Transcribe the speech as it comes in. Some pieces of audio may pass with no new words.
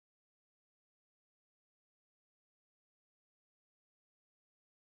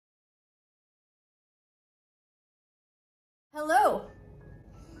Hello.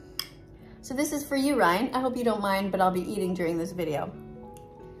 So this is for you, Ryan. I hope you don't mind, but I'll be eating during this video.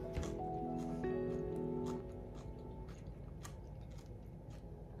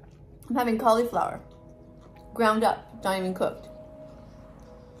 I'm having cauliflower, ground up, not even cooked.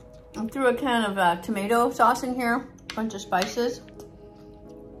 I threw a can of tomato sauce in here, a bunch of spices,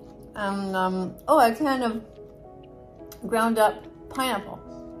 and a can of ground up pineapple.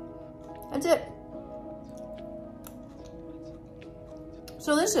 That's it.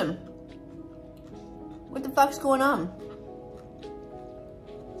 So listen, what the fuck's going on?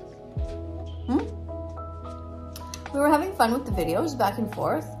 We were having fun with the videos back and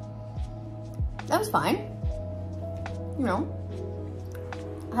forth. That was fine. You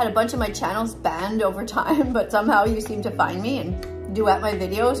know, I had a bunch of my channels banned over time, but somehow you seem to find me and duet my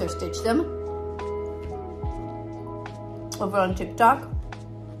videos or stitch them over on TikTok.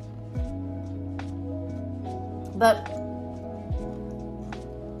 But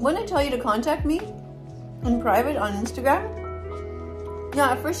when I tell you to contact me in private on Instagram,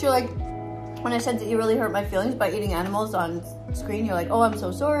 yeah, at first you're like, when I said that you really hurt my feelings by eating animals on screen, you're like, oh, I'm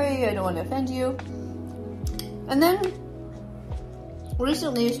so sorry, I don't want to offend you. And then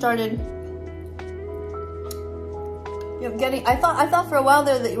recently you started, you know, getting, I thought for a while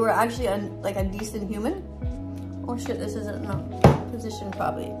there that you were actually like a decent human. Oh shit, this isn't a position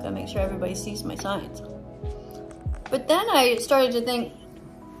probably. Gotta make sure everybody sees my signs. But then I started to think,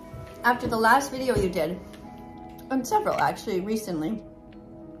 after the last video you did, and several actually recently,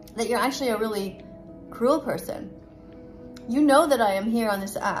 that you're actually a really cruel person. You know that I am here on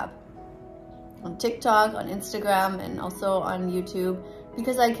this app, on TikTok, on Instagram, and also on YouTube,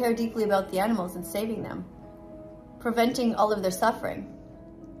 because I care deeply about the animals and saving them, preventing all of their suffering.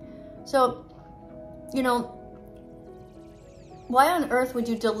 So, you know, why on earth would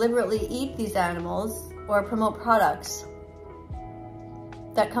you deliberately eat these animals or promote products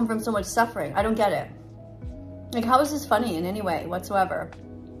that come from so much suffering? I don't get it. Like, how is this funny in any way whatsoever?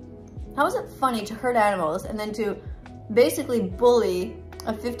 How is it funny to hurt animals and then to basically bully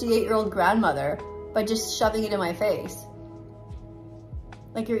a 58-year-old grandmother by just shoving it in my face?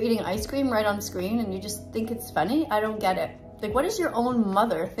 Like you're eating ice cream right on screen and you just think it's funny? I don't get it. Like, what does your own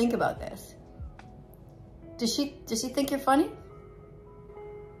mother think about this? Does she think you're funny?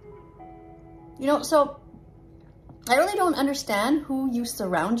 You know, so I really don't understand who you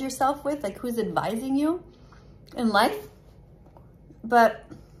surround yourself with, like who's advising you in life, but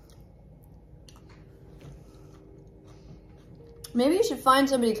maybe you should find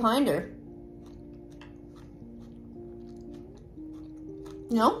somebody kinder.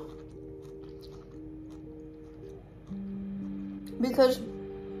 You know? Because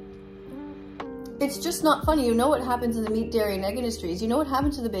it's just not funny. You know what happens in the meat, dairy, and egg industries. You know what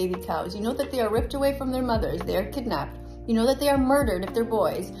happens to the baby cows. You know that they are ripped away from their mothers. They are kidnapped. You know that they are murdered if they're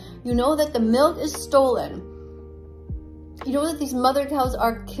boys. You know that the milk is stolen. You know that these mother cows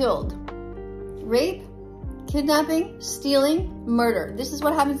are killed. Rape, kidnapping, stealing, murder. This is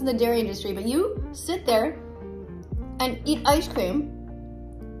what happens in the dairy industry. But you sit there and eat ice cream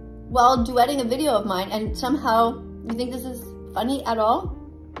while duetting a video of mine, and somehow you think this is funny at all?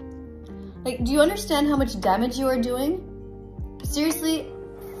 Like, do you understand how much damage you are doing? Seriously,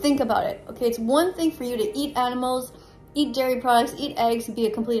 think about it. Okay, it's one thing for you to eat animals, eat dairy products, eat eggs, and be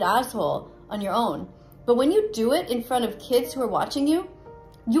a complete asshole on your own. But when you do it in front of kids who are watching you,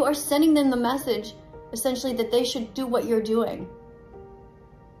 you are sending them the message, essentially, that they should do what you're doing.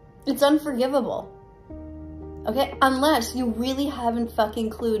 It's unforgivable. Okay, unless you really haven't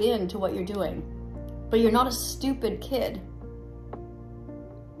fucking clued in to what you're doing. But you're not a stupid kid.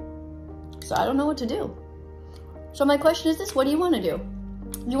 So I don't know what to do. So my question is this: what do you want to do?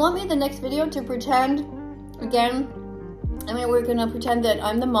 You want me in the next video to pretend, again, I mean, we're gonna pretend that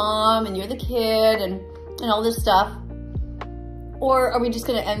I'm the mom and you're the kid and all this stuff? Or are we just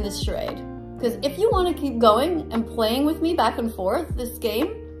gonna end this charade? Because if you want to keep going and playing with me back and forth this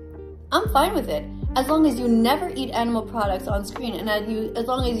game, I'm fine with it. As long as you never eat animal products on screen and as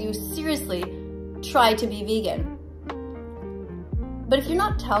long as you seriously try to be vegan. But if you're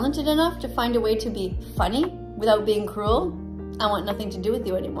not talented enough to find a way to be funny without being cruel, I want nothing to do with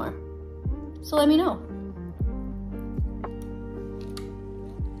you anymore. So let me know.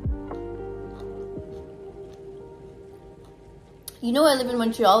 You know I live in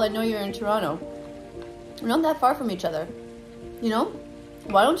Montreal, I know you're in Toronto. We're not that far from each other. You know?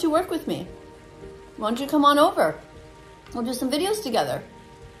 Why don't you work with me? Why don't you come on over? We'll do some videos together.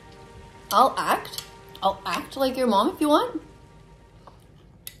 I'll act like your mom if you want.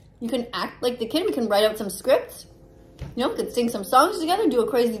 You can act like the kid. We can write out some scripts. You know, we could sing some songs together, do a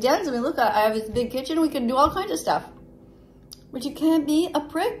crazy dance. I mean, look, I have this big kitchen. We can do all kinds of stuff. But you can't be a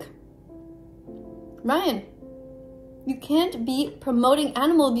prick. Ryan, you can't be promoting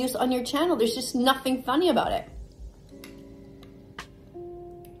animal abuse on your channel. There's just nothing funny about it.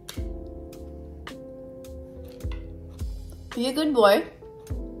 Be a good boy.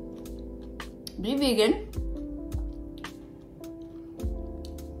 Be vegan.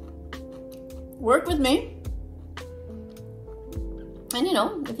 Work with me. And you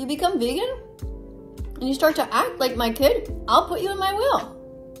know, if you become vegan and you start to act like my kid, I'll put you in my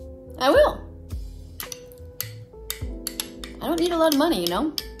will. I will. I don't need a lot of money, you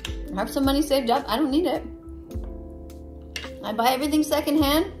know. I have some money saved up. I don't need it. I buy everything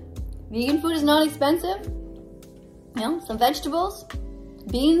secondhand. Vegan food is not expensive. You know, some vegetables,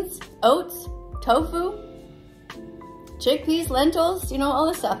 beans, oats, tofu, chickpeas, lentils, you know, all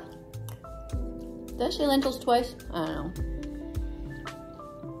this stuff. Did I say lentils twice? I don't know.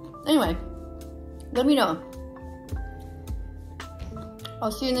 Anyway, let me know.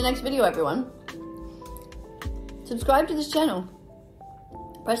 I'll see you in the next video, everyone. Subscribe to this channel.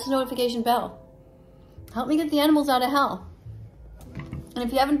 Press the notification bell. Help me get the animals out of hell. And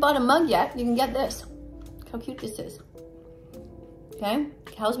if you haven't bought a mug yet, you can get this. Look how cute this is. Okay?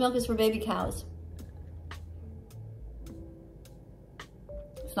 Cow's milk is for baby cows.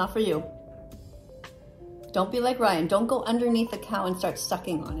 It's not for you. Don't be like Ryan. Don't go underneath the cow and start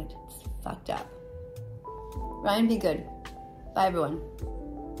sucking on it. It's fucked up. Ryan, be good. Bye, everyone.